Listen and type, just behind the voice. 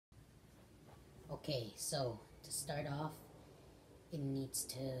Okay, so to start off,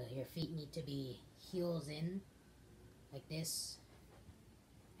 your feet need to be heels in, like this,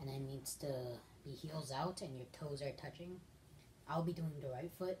 and then needs to be heels out and your toes are touching. I'll be doing the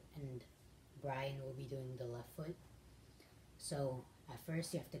right foot and Brian will be doing the left foot. So at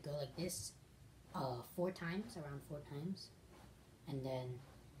first you have to go like this, 4 times, around 4 times, and then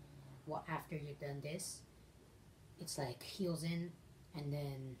after you've done this, it's like heels in, and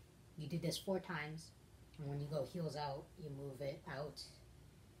then you do this 4 times, and when you go heels out, you move it out,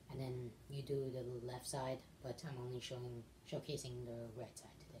 and then you do the left side, but I'm only showcasing the right side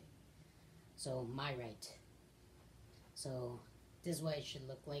today. So my right. So this is what it should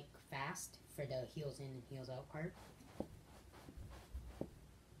look like fast for the heels in and heels out part.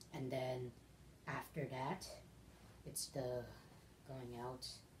 And then after that, it's the going out.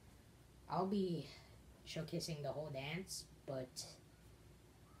 I'll be showcasing the whole dance, but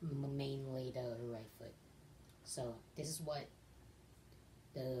mainly the right foot. So this is what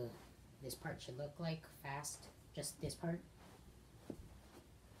this part should look like fast, just this part. And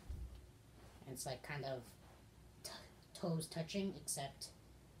it's like kind of toes touching, except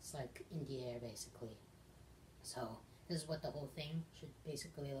it's like in the air basically. So this is what the whole thing should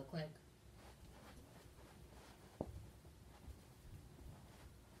basically look like.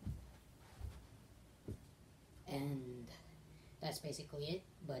 And that's basically it,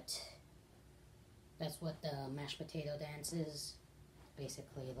 but that's what the mashed potato dance is.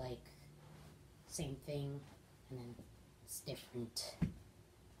 Basically like same thing, and then it's different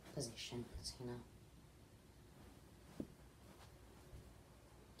positions, you know.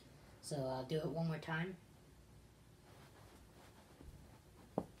 So I'll do it one more time.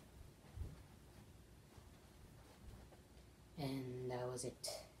 And that was it.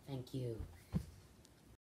 Thank you.